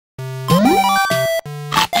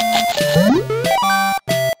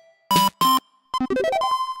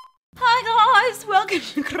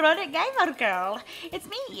ChronicGamerGirl. It's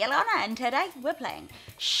me, Ilona, and today we're playing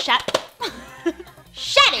Shadow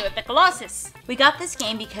of the Colossus. We got this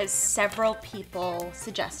game because several people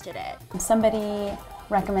suggested it. Somebody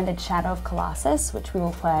recommended Shadow of Colossus, which we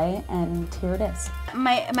will play, and here it is.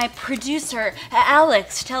 My producer,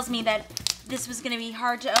 Alex, tells me that this was gonna be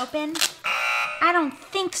hard to open. I don't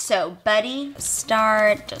think so, buddy.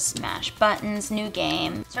 Start, just mash buttons, new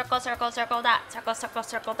game. Circle, circle, circle, dot, circle, circle,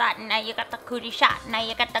 circle, dot, and now you got the cootie shot, now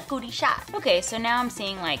you got the cootie shot. Okay, so now I'm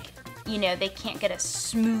seeing like, you know, they can't get a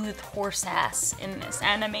smooth horse ass in this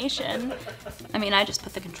animation. I mean, I just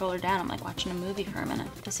put the controller down, I'm like watching a movie for a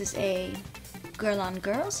minute. This is a girl on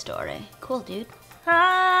girl story. Cool, dude.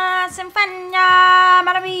 What?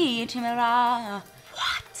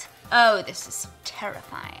 Oh, this is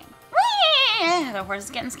terrifying. The horse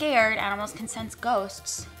is getting scared. Animals can sense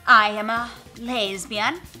ghosts. I am a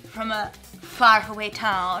lesbian from a faraway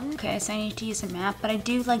town. Okay, so I need to use a map, but I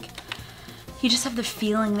do like, you just have the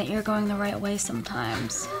feeling that you're going the right way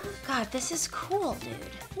sometimes. God, this is cool, dude.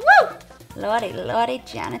 Woo! Lordy, lordy,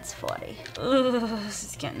 Janet's 40. Ooh, this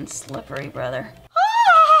is getting slippery, brother.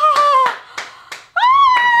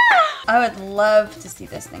 I would love to see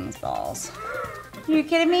this thing's balls. Are you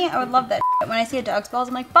kidding me? I would love that. When I see a dog's balls,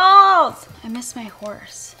 I'm like, balls! I miss my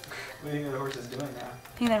horse. What do you think that horse is doing now?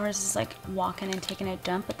 I think that horse is like walking and taking a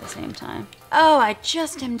dump at the same time. Oh, I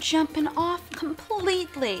just am jumping off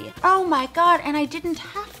completely. Oh my God, and I didn't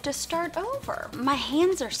have to start over. My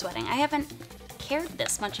hands are sweating. I haven't cared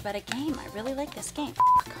this much about a game. I really like this game.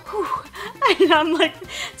 Whew. I'm like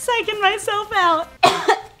psyching myself out.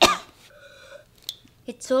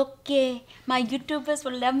 It's okay. My YouTubers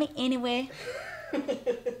will love me anyway.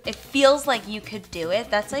 It feels like you could do it.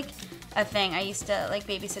 That's like a thing. I used to like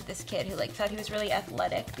babysit this kid who like thought he was really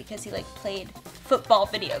athletic because he like played football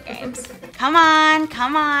video games. Come on,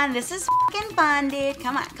 come on. This is fucking fun, dude.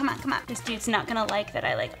 Come on, come on, come on. This dude's not gonna like that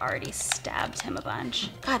I like already stabbed him a bunch.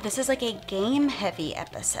 God, this is like a game heavy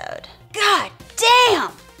episode. God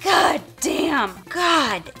damn! God damn!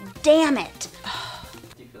 God damn it!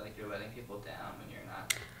 Do you feel like you're letting people down when you're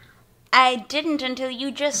not? I didn't until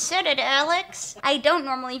you just said it, Alex. I don't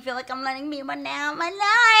normally feel like I'm letting people down. My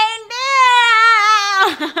line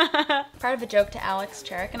down. Part of a joke to Alex,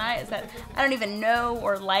 Cherrick, and I is that I don't even know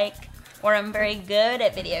or like or I'm very good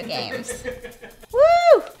at video games.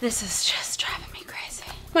 Woo! This is just driving me crazy.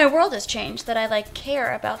 My world has changed that I like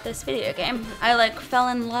care about this video game. I like fell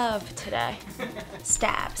in love today.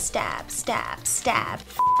 Stab, stab, stab, stab.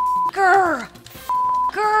 Grr!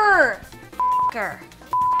 Grr! Grr!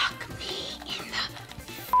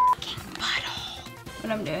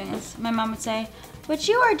 What I'm doing is, my mom would say, what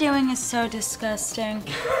you are doing is so disgusting.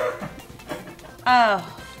 Oh,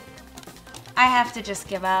 I have to just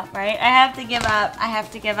give up, right? I have to give up, I have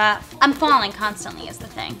to give up. I'm falling constantly is the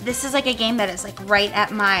thing. This is like a game that is like right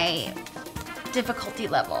at my difficulty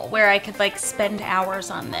level where I could like spend hours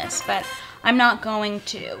on this, but I'm not going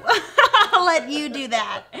to. I'll let you do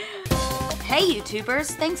that. Hey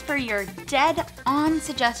YouTubers, thanks for your dead-on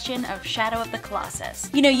suggestion of Shadow of the Colossus.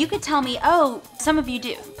 You know, you could tell me, oh, some of you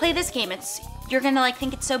do. Play this game, you're gonna like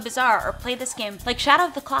think it's so bizarre, or play this game. Like Shadow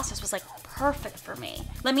of the Colossus was like perfect for me.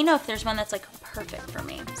 Let me know if there's one that's like perfect for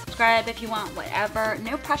me. Subscribe if you want, whatever.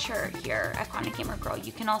 No pressure here at ChronicGamerGirl.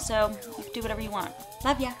 You can also do whatever you want.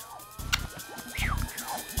 Love ya.